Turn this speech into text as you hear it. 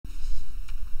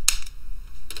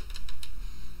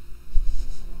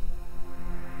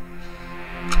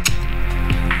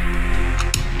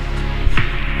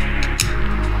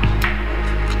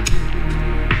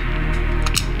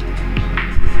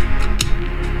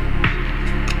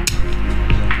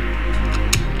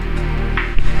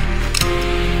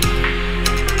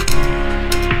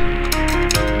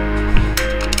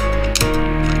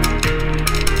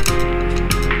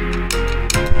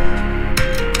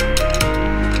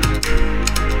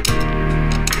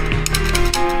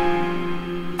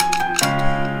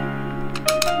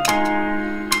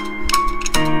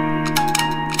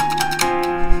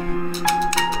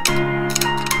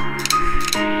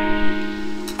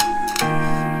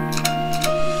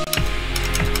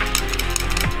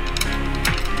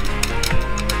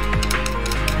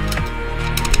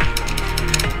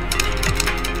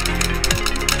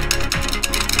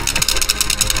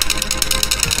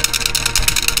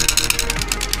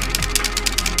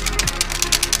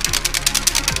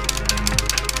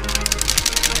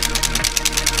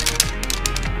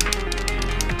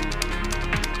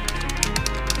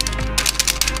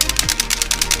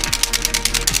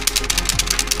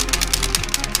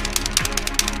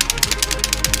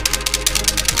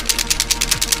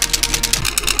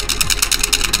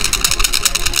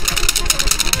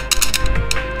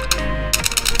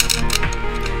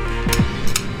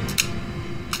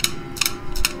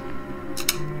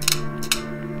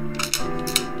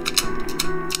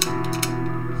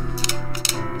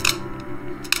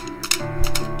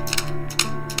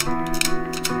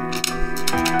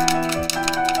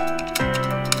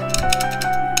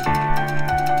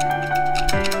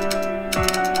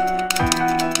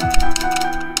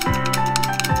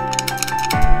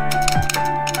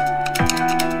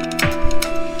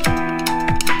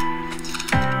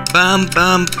Bum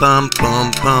bum bum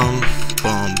bum bum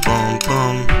bum bum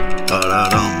bum da da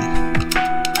dum.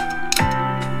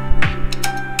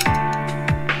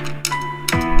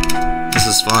 This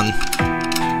is fun.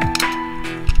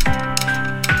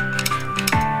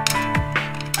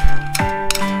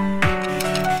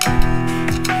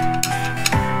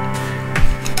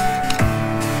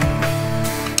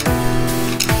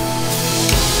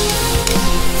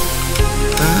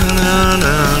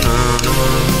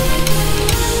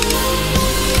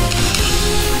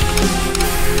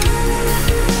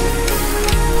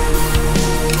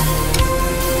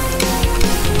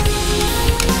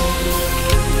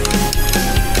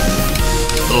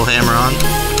 Little hammer on.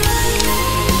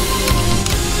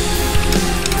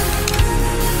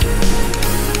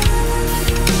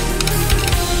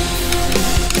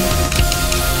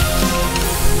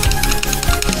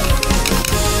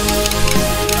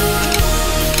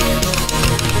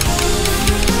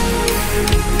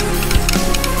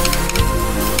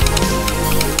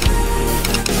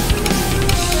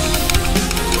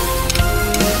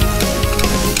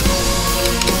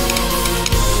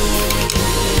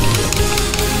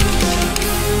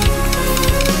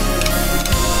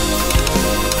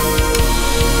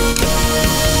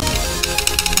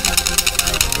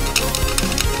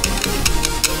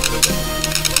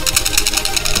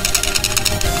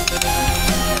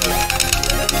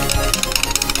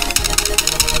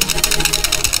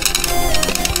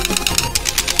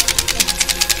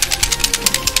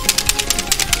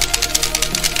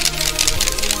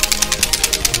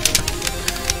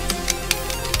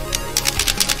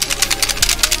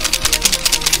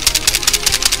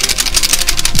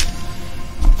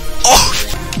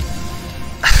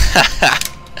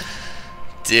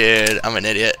 Dude, I'm an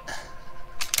idiot.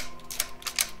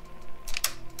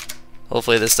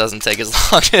 Hopefully this doesn't take as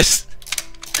long as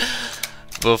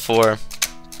before.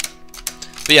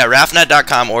 But yeah,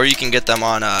 raftnet.com, or you can get them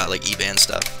on like eBay and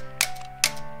stuff.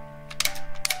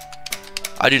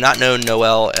 I do not know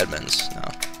Noel Edmonds. No.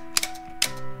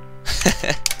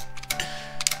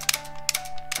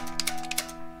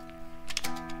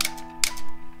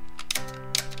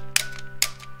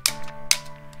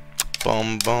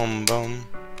 Boom, boom, boom.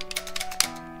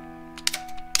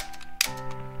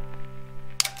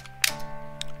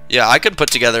 Yeah, I could put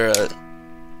together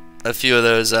a few of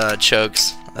those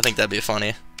chokes. I think that'd be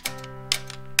funny.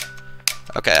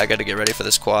 Okay, I gotta get ready for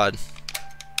this quad.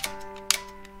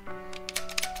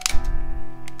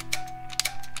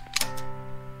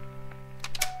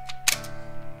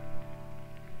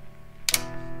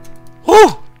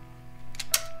 Woo!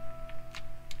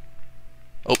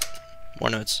 Oh, more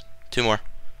notes. 2 more.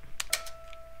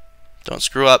 Don't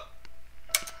screw up.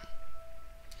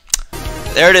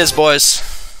 There it is, boys.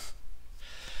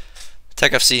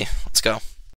 Tech FC. Let's go.